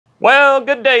Well,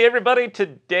 good day everybody.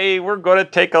 Today we're going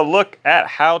to take a look at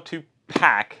how to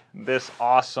pack this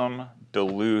awesome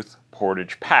Duluth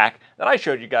portage pack that I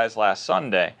showed you guys last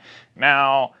Sunday.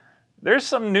 Now, there's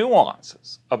some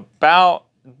nuances about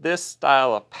this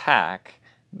style of pack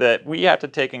that we have to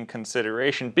take in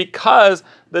consideration because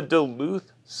the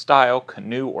Duluth style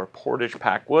canoe or portage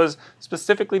pack was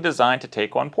specifically designed to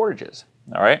take on portages.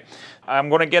 All right, I'm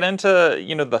going to get into,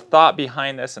 the thought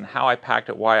behind this and how I packed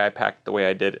it, why I packed it the way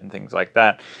I did, and things like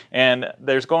that. And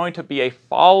there's going to be a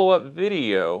follow-up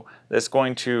video that's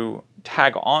going to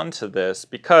tag on to this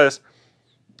because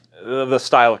the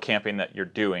style of camping that you're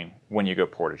doing when you go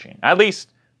portaging. At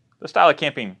least the style of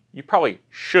camping you probably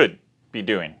should be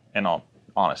doing, in all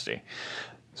honesty.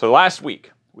 So last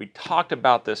week, we talked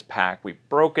about this pack. We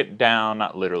broke it down,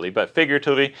 not literally, but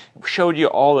figuratively. We showed you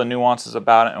all the nuances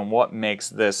about it and what makes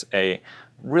this a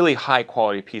really high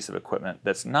quality piece of equipment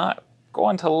that's not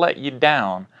going to let you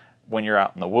down when you're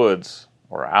out in the woods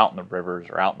or out in the rivers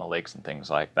or out in the lakes and things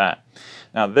like that.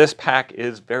 Now, this pack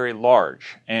is very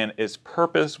large, and its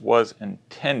purpose was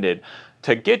intended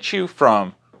to get you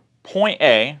from point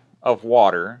A of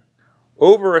water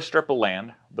over a strip of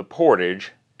land, the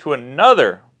portage, to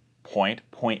another point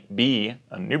B,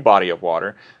 a new body of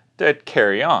water, to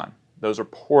carry on. Those are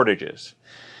portages.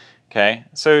 Okay,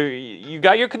 so you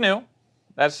got your canoe.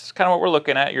 That's kind of what we're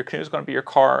looking at. Your canoe is going to be your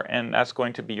car, and that's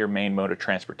going to be your main mode of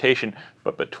transportation.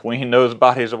 But between those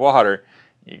bodies of water,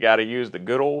 you got to use the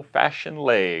good old-fashioned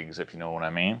legs, if you know what I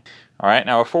mean. All right,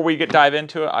 now before we dive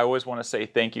into it, I always want to say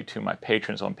thank you to my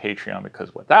patrons on Patreon,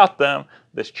 because without them,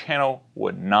 this channel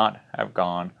would not have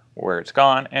gone where it's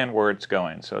gone and where it's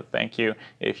going. So thank you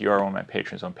if you are one of my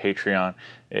patrons on Patreon.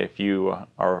 If you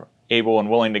are able and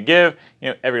willing to give,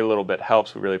 every little bit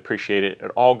helps. We really appreciate it.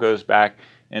 It all goes back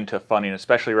into funding,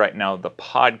 especially right now, the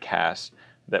podcast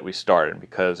that we started,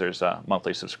 because there's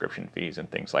monthly subscription fees and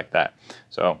things like that.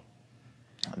 So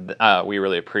we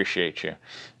really appreciate you.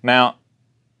 Now,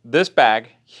 this bag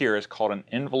here is called an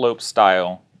envelope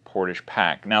style portage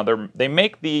pack. Now, they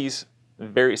make these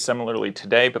very similarly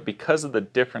today, but because of the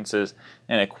differences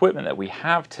in equipment that we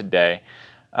have today,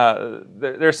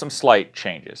 there's some slight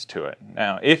changes to it.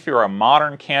 Now, if you're a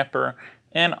modern camper,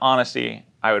 in honesty,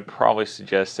 I would probably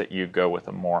suggest that you go with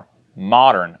a more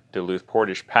modern Duluth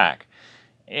portage pack.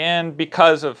 And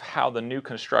because of how the new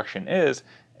construction is,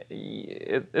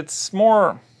 it's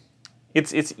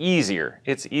easier.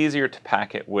 It's easier to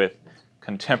pack it with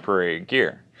contemporary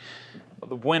gear.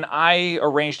 When I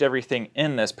arranged everything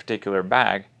in this particular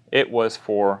bag, it was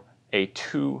for a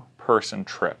two-person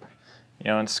trip.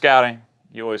 In scouting,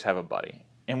 you always have a buddy.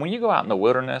 And when you go out in the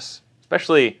wilderness,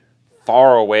 especially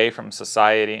far away from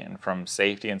society and from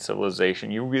safety and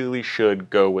civilization, you really should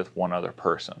go with one other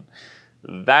person.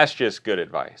 That's just good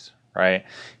advice, right?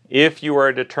 If you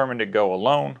are determined to go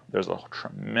alone, there's a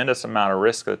tremendous amount of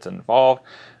risk that's involved.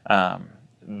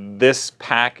 This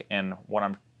pack and what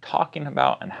I'm talking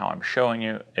about and how I'm showing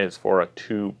you is for a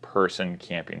two-person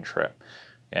camping trip.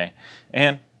 Okay,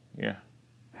 and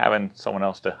having someone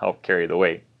else to help carry the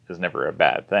weight is never a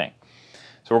bad thing.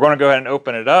 So we're going to go ahead and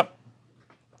open it up.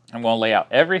 I'm going to lay out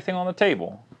everything on the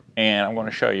table, and I'm going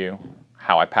to show you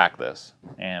how I pack this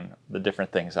and the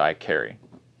different things I carry.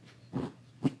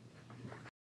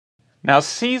 Now,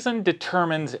 season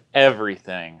determines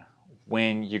everything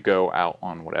when you go out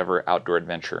on whatever outdoor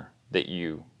adventure that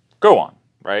you go on,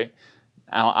 right?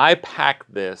 Now, I pack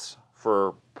this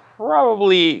for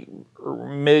probably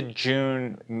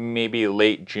mid-June, maybe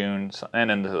late June, and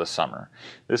into the summer.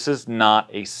 This is not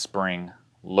a spring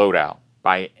loadout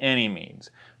by any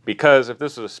means, because if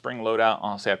this was a spring loadout,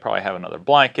 honestly, I'd probably have another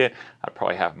blanket. I'd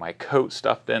probably have my coat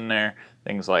stuffed in there,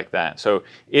 things like that. So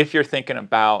if you're thinking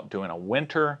about doing a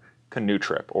winter canoe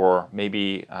trip or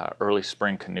maybe early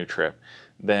spring canoe trip,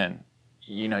 then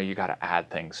you got to add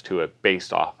things to it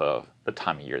based off of the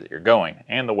time of year that you're going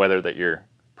and the weather that you're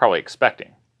probably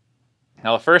expecting.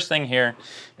 Now, the first thing here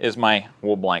is my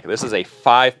wool blanket. This is a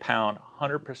 5-pound,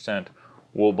 100%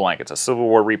 wool blanket. It's a Civil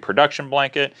War reproduction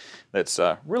blanket that's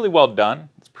really well done.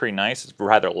 It's pretty nice. It's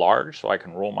rather large, so I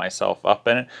can roll myself up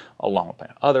in it along with my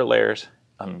other layers.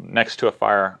 Next to a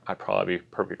fire, I'd probably be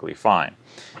perfectly fine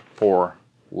for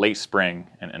late spring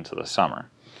and into the summer.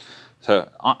 So,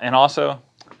 and also,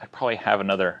 I'd probably have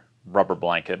another rubber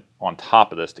blanket on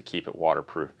top of this to keep it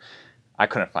waterproof. I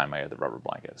couldn't find my other rubber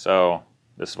blanket, so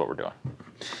this is what we're doing.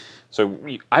 So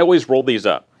I always roll these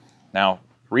up. Now,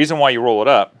 reason why you roll it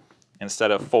up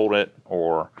instead of fold it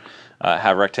or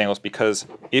have rectangles, because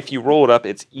if you roll it up,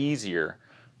 it's easier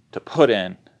to put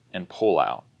in and pull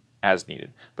out as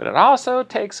needed. But it also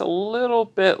takes a little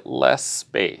bit less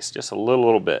space, just a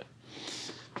little bit.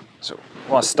 So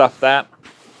I want to stuff that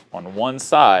on one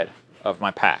side of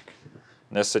my pack.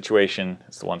 In this situation,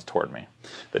 it's the ones toward me.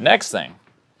 The next thing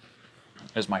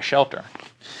is my shelter.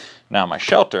 Now my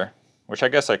shelter, which I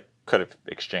guess I could have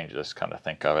exchanged this, kind of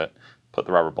think of it, put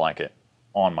the rubber blanket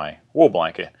on my wool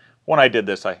blanket. When I did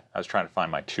this, I was trying to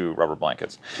find my 2 rubber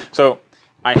blankets. So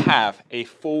I have a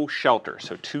full shelter,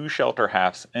 so 2 shelter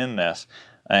halves in this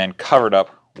and covered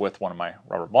up with one of my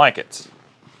rubber blankets.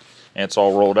 And it's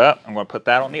all rolled up. I'm going to put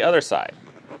that on the other side.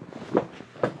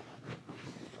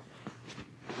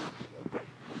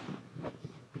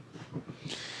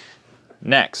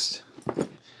 Next,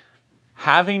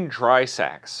 having dry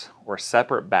sacks or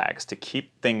separate bags to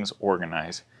keep things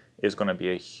organized is going to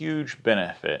be a huge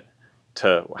benefit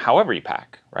to however you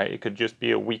pack, right? It could just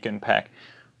be a weekend pack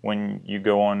when you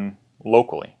go on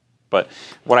locally. But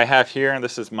what I have here, and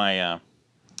this is my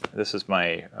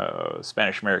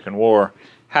Spanish-American War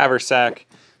haversack,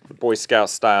 Boy Scout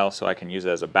style, so I can use it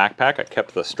as a backpack. I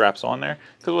kept the straps on there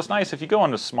because what's nice, if you go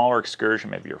on a smaller excursion,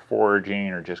 maybe you're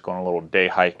foraging or just going a little day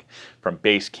hike from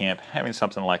base camp, having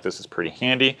something like this is pretty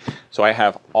handy. So I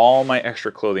have all my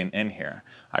extra clothing in here.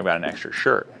 I've got an extra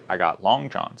shirt. I got long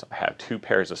johns. I have 2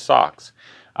 pairs of socks.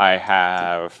 I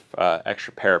have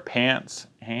extra pair of pants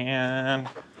and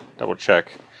double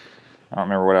check. I don't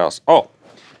remember what else. Oh,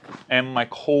 and my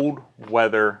cold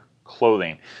weather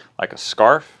clothing, like a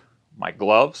scarf, my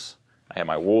gloves. I have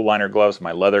my wool liner gloves,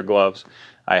 my leather gloves.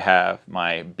 I have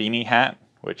my beanie hat,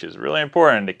 which is really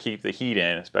important to keep the heat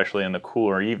in, especially in the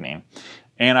cooler evening.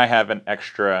 And I have an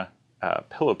extra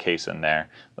pillowcase in there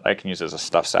that I can use as a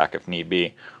stuff sack if need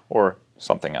be, or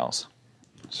something else.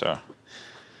 So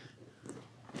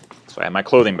I have my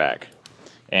clothing bag,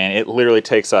 and it literally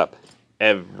takes up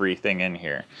everything in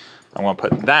here. I'm going to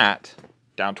put that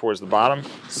down towards the bottom,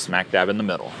 smack dab in the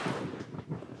middle.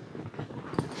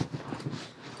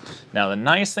 Now the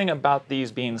nice thing about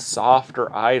these being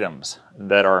softer items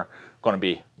that are going to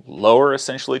be lower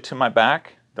essentially to my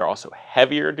back, they're also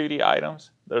heavier duty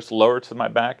items that's lower to my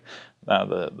back.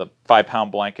 The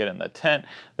 5-pound blanket and the tent,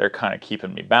 they're kind of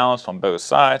keeping me balanced on both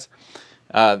sides.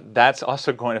 That's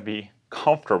also going to be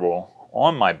comfortable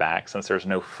on my back since there's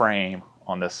no frame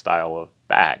on this style of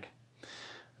bag.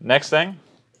 Next thing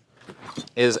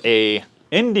is a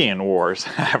Indian Wars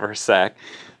haversack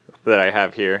that I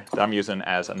have here that I'm using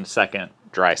as a second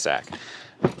dry sack.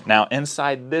 Now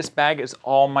inside this bag is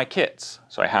all my kits.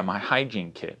 So I have my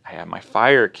hygiene kit, I have my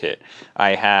fire kit,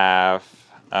 I have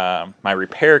my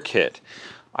repair kit.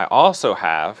 I also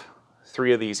have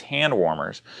 3 of these hand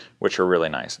warmers, which are really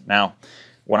nice. Now,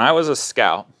 when I was a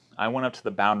scout, I went up to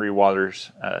the Boundary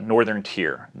Waters Northern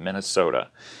Tier, Minnesota,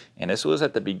 and this was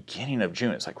at the beginning of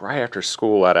June. It's like right after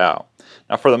school let out.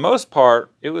 Now, for the most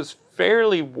part, it was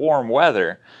fairly warm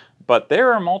weather, but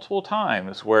there are multiple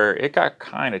times where it got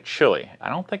kind of chilly. I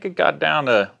don't think it got down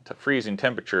to freezing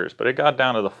temperatures, but it got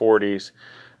down to the 40s,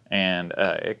 and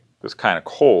it was kind of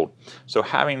cold. So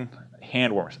having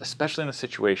hand warmers, especially in a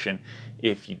situation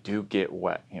if you do get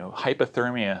wet,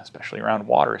 hypothermia, especially around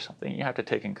water, is something you have to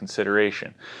take in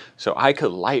consideration. So I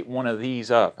could light one of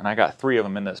these up, and I got 3 of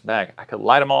them in this bag. I could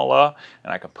light them all up,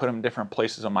 and I could put them in different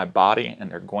places on my body, and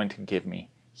they're going to give me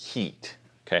heat.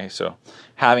 Okay, so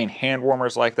having hand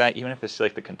warmers like that, even if it's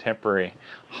like the contemporary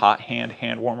hot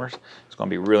hand warmers, it's going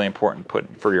to be really important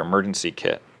for your emergency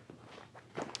kit.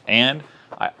 And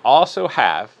I also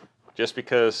have, just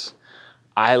because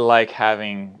I like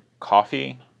having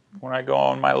coffee when I go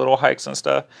on my little hikes and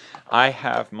stuff, I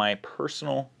have my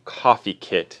personal coffee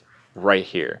kit right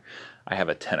here. I have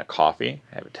a tin of coffee,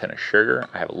 I have a tin of sugar,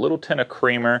 I have a little tin of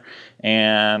creamer,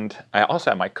 and I also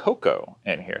have my cocoa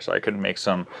in here, so I could make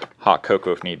some hot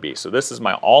cocoa if need be. So this is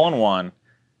my all-in-one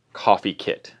coffee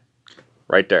kit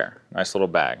right there. Nice little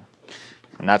bag.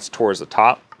 And that's towards the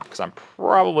top, because I'm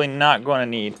probably not going to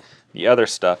need the other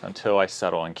stuff until I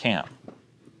settle in camp.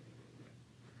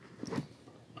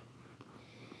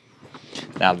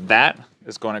 Now that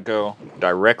is going to go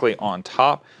directly on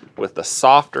top with the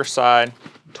softer side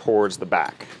towards the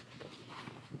back.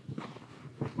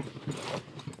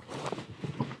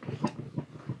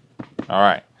 All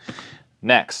right,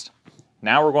 next,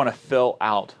 now we're going to fill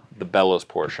out the bellows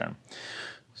portion.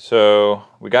 So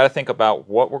we got to think about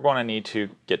what we're going to need to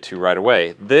get to right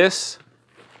away. This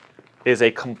is a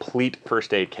complete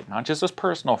first aid kit, not just this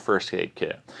personal first aid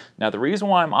kit. Now the reason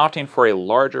why I'm opting for a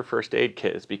larger first aid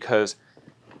kit is because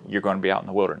you're going to be out in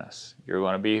the wilderness. You're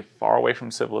going to be far away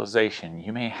from civilization.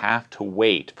 You may have to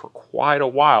wait for quite a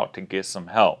while to get some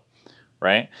help,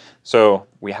 right? So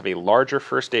we have a larger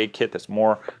first aid kit that's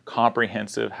more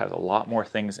comprehensive, has a lot more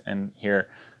things in here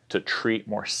to treat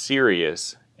more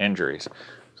serious injuries.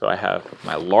 So I have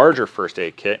my larger first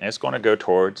aid kit, and it's going to go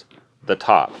towards the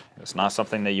top. It's not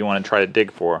something that you want to try to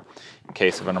dig for in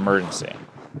case of an emergency.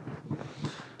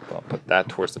 So I'll put that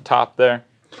towards the top there.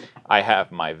 I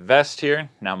have my vest here.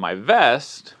 Now my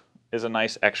vest is a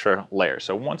nice extra layer.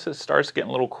 So once it starts getting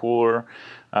a little cooler,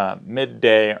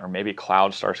 midday, or maybe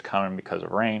cloud starts coming because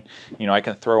of rain, you know, I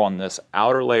can throw on this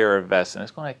outer layer of vest, and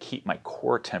it's going to keep my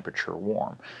core temperature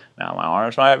warm. Now my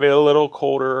arms might be a little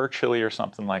colder or chilly or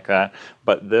something like that,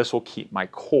 but this will keep my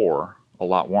core a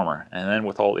lot warmer. And then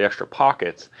with all the extra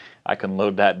pockets, I can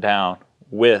load that down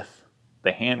with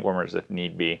the hand warmers if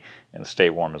need be and stay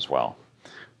warm as well.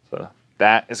 So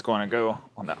that is going to go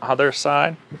on the other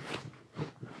side.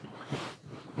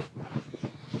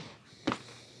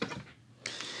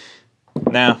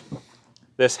 Now,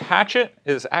 this hatchet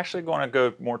is actually going to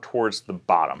go more towards the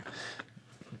bottom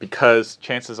because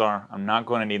chances are I'm not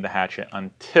going to need the hatchet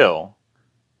until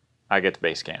I get to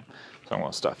base camp. So I'm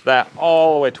going to stuff that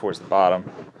all the way towards the bottom.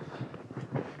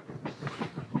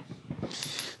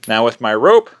 Now with my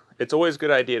rope, it's always a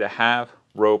good idea to have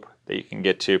rope that you can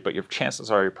get to, but your chances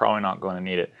are you're probably not going to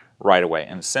need it right away.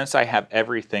 And since I have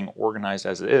everything organized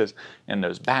as it is in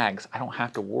those bags, I don't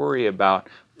have to worry about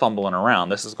fumbling around.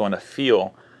 This is going to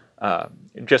feel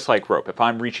just like rope. If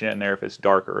I'm reaching in there, if it's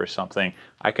darker or something,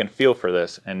 I can feel for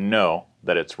this and know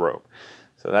that it's rope.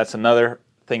 So that's another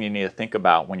thing you need to think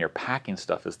about when you're packing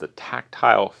stuff, is the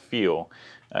tactile feel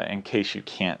in case you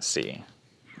can't see.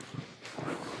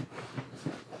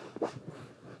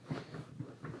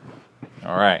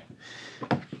 All right.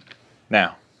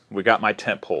 Now, we got my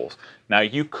tent poles. Now,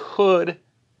 you could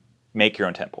make your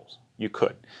own tent poles. You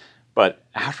could. But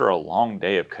after a long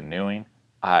day of canoeing,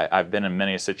 I've been in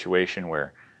many a situation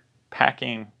where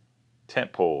packing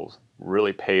tent poles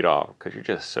really paid off because you're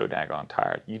just so daggone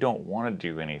tired. You don't want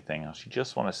to do anything else. You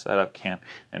just want to set up camp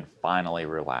and finally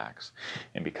relax.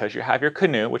 And because you have your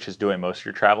canoe, which is doing most of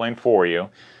your traveling for you,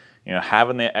 you know,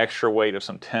 having the extra weight of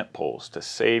some tent poles to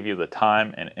save you the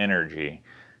time and energy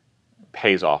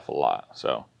pays off a lot.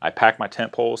 So I pack my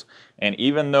tent poles, and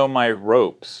even though my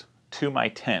ropes to my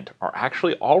tent are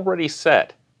actually already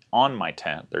set on my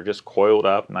tent, they're just coiled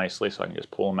up nicely so I can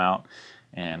just pull them out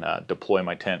and deploy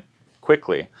my tent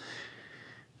quickly,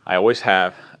 I always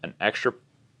have an extra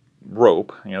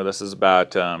rope. You know, this is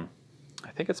about, I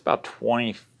think it's about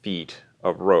 20 feet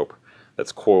of rope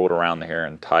that's coiled around here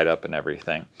and tied up and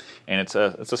everything. And it's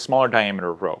a smaller diameter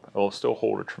of rope. It will still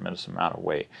hold a tremendous amount of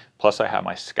weight. Plus I have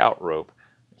my scout rope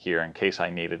here in case I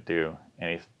need to do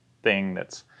anything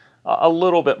that's a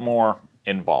little bit more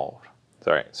involved.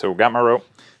 All right, so we've got my rope.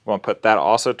 I'm going to put that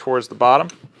also towards the bottom.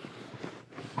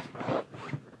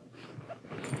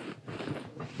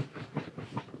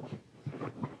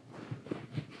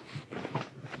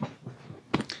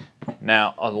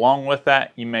 Now, along with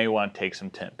that, you may want to take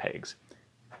some tent pegs.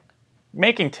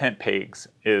 Making tent pegs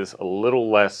is a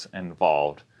little less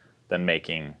involved than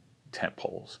making tent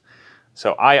poles.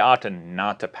 So I opted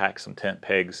not to pack some tent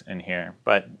pegs in here,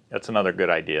 but that's another good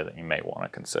idea that you may want to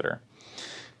consider.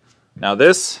 Now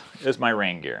this is my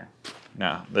rain gear.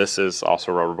 Now this is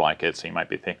also rubber blanket, so you might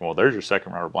be thinking, well, there's your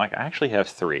second rubber blanket. I actually have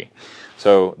 3.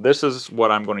 So this is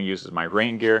what I'm going to use as my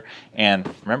rain gear.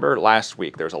 And remember last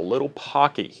week, there's a little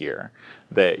pocket here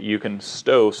that you can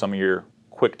stow some of your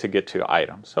quick to get to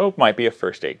items. So it might be a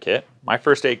first aid kit. My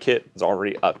first aid kit is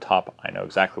already up top. I know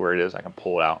exactly where it is. I can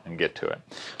pull it out and get to it.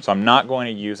 So I'm not going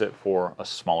to use it for a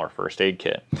smaller first aid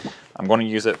kit. I'm going to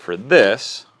use it for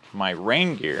this, my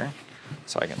rain gear.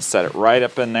 So I can set it right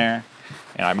up in there.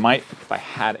 And I might, if I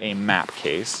had a map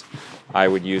case, I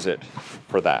would use it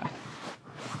for that.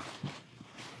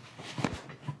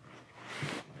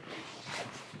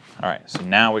 All right, so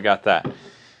now we got that.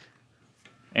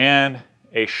 And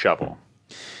a shovel.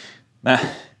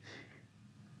 Now,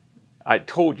 I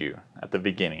told you at the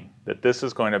beginning that this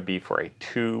is going to be for a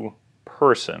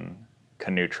 2-person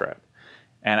canoe trip.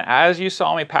 And as you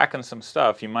saw me packing some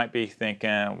stuff, you might be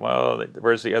thinking, well,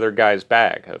 where's the other guy's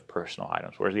bag of personal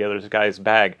items? Where's the other guy's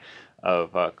bag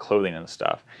of clothing and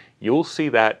stuff? You'll see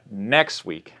that next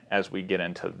week as we get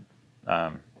into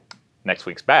next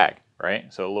week's bag,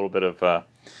 right? So a little bit of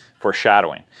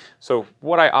foreshadowing. So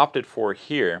what I opted for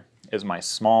here is my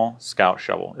small scout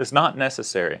shovel. It's not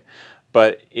necessary,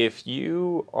 but if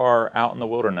you are out in the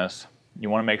wilderness, you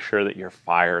want to make sure that your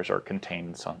fires are contained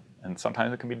in some, and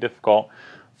sometimes it can be difficult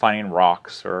finding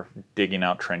rocks or digging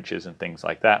out trenches and things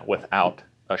like that without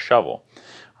a shovel.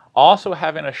 Also,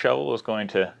 having a shovel is going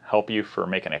to help you for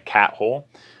making a cat hole,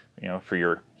 you know, for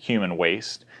your human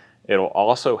waste. It'll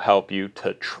also help you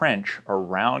to trench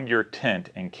around your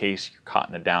tent in case you're caught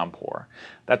in a downpour.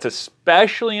 That's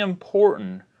especially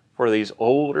important for these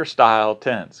older style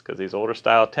tents, because these older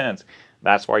style tents,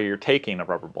 that's why you're taking a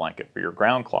rubber blanket for your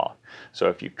ground cloth. So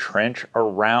if you trench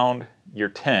around your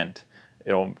tent,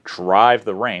 it'll drive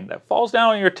the rain that falls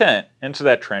down on your tent into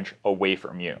that trench away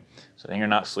from you. So then you're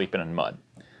not sleeping in mud.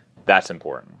 That's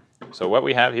important. So what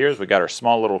we have here is we got our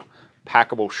small little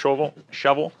packable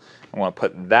shovel. I want to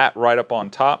put that right up on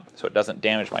top so it doesn't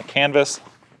damage my canvas.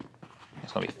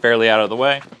 It's going to be fairly out of the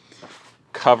way.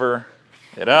 Cover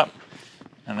it up,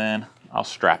 and then I'll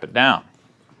strap it down.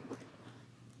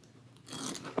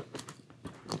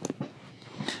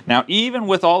 Now, even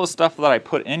with all the stuff that I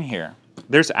put in here,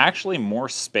 there's actually more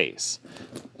space.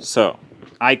 So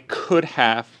I could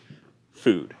have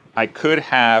food. I could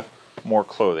have more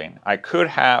clothing. I could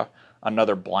have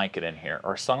another blanket in here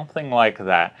or something like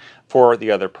that for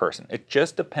the other person. It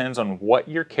just depends on what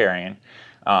you're carrying,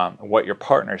 what your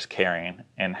partner's carrying,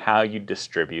 and how you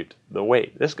distribute the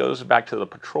weight. This goes back to the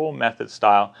patrol method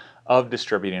style of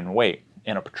distributing weight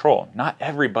in a patrol. Not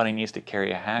everybody needs to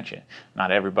carry a hatchet.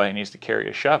 Not everybody needs to carry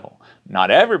a shovel. Not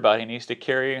everybody needs to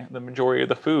carry the majority of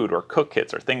the food or cook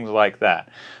kits or things like that.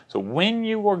 So when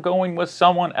you are going with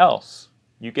someone else,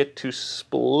 you get to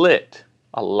split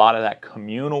a lot of that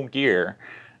communal gear,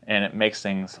 and it makes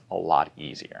things a lot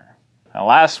easier. Now,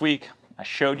 last week, I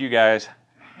showed you guys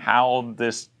how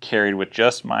this carried with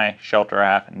just my shelter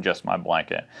half and just my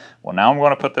blanket. Well, now I'm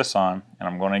going to put this on, and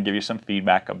I'm going to give you some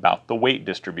feedback about the weight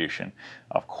distribution.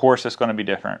 Of course, it's going to be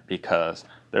different because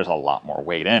there's a lot more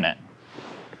weight in it.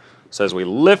 So as we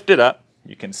lift it up,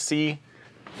 you can see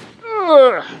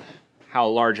how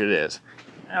large it is.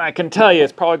 And I can tell you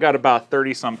it's probably got about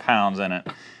 30-some pounds in it,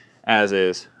 as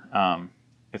is.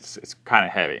 It's kind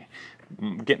of heavy.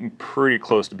 I'm getting pretty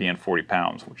close to being 40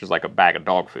 pounds, which is like a bag of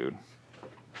dog food.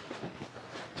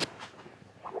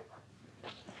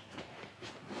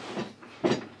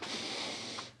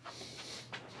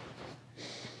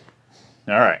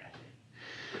 All right.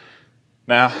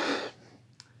 Now,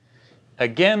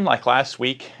 again, like last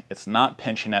week, it's not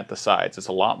pinching at the sides. It's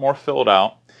a lot more filled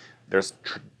out. There's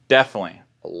definitely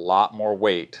a lot more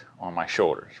weight on my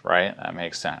shoulders, right? That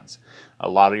makes sense. A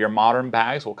lot of your modern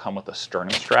bags will come with a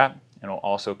sternum strap, and it'll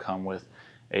also come with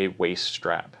a waist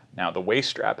strap. Now, the waist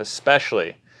strap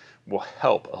especially will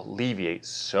help alleviate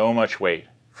so much weight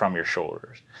from your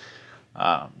shoulders.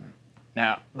 Now,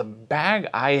 the bag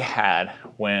I had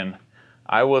when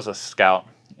I was a scout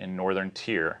in Northern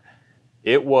Tier,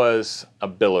 it was a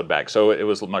billowed bag, so it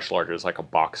was much larger. It was like a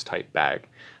box type bag.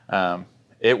 I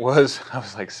was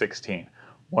like 16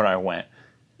 when I went.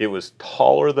 It was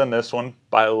taller than this one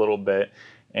by a little bit,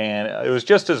 and it was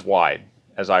just as wide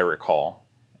as I recall,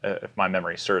 if my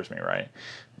memory serves me right.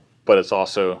 But it's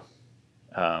also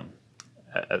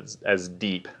as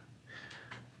deep.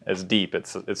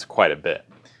 It's quite a bit.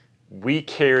 We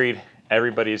carried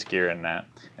everybody's gear in that,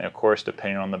 and of course,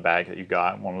 depending on the bag that you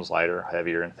got, one was lighter,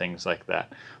 heavier, and things like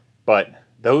that. But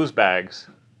those bags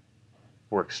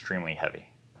were extremely heavy,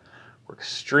 were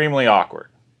extremely awkward.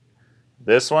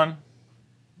 This one,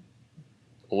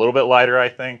 a little bit lighter, I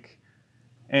think,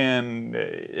 and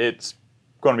it's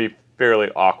going to be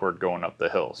fairly awkward going up the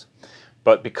hills.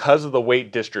 But because of the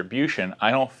weight distribution,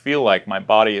 I don't feel like my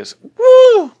body is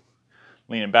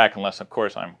leaning back, unless, of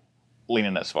course, I'm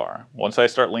leaning this far. Once I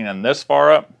start leaning this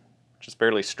far up, just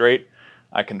barely straight,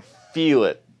 I can feel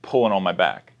it pulling on my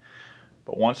back.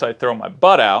 But once I throw my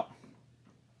butt out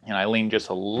and I lean just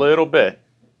a little bit,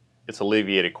 it's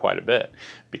alleviated quite a bit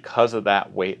because of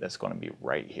that weight that's going to be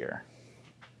right here.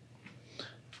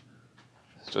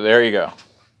 So there you go.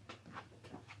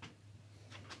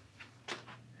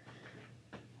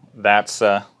 That's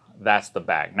the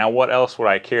bag. Now, what else would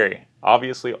I carry?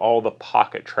 Obviously, all the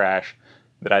pocket trash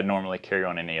that I'd normally carry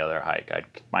on any other hike. I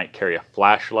might carry a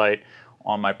flashlight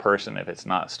on my person if it's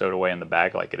not stowed away in the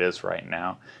bag like it is right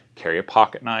now. Carry a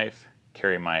pocket knife,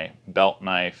 carry my belt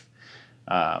knife,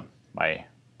 my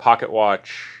pocket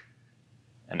watch,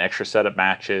 an extra set of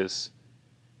matches,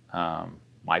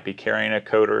 might be carrying a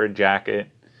coat or a jacket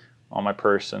on my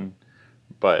person,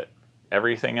 but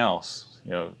everything else,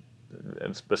 you know,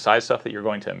 besides stuff that you're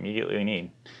going to immediately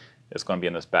need, is going to be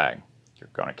in this bag. You're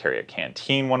going to carry a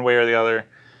canteen one way or the other.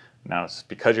 Now, it's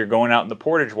because you're going out in the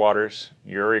portage waters,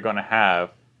 you're already going to have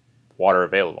water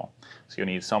available. So you'll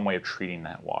need some way of treating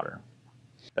that water.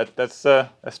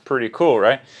 That's pretty cool,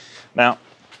 right? Now,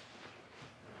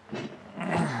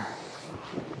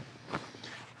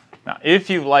 if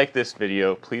you like this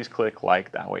video, please click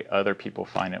like. That way other people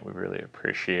find it. We really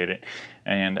appreciate it.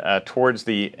 And towards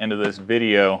the end of this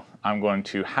video, I'm going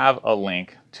to have a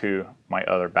link to my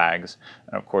other bags.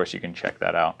 And of course, you can check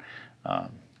that out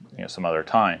some other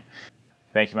time.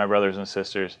 Thank you, my brothers and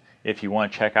sisters. If you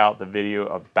want to check out the video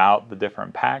about the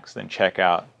different packs, then check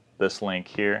out this link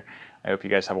here. I hope you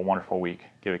guys have a wonderful week.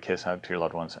 Give a kiss out to your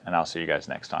loved ones, and I'll see you guys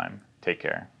next time. Take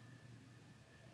care.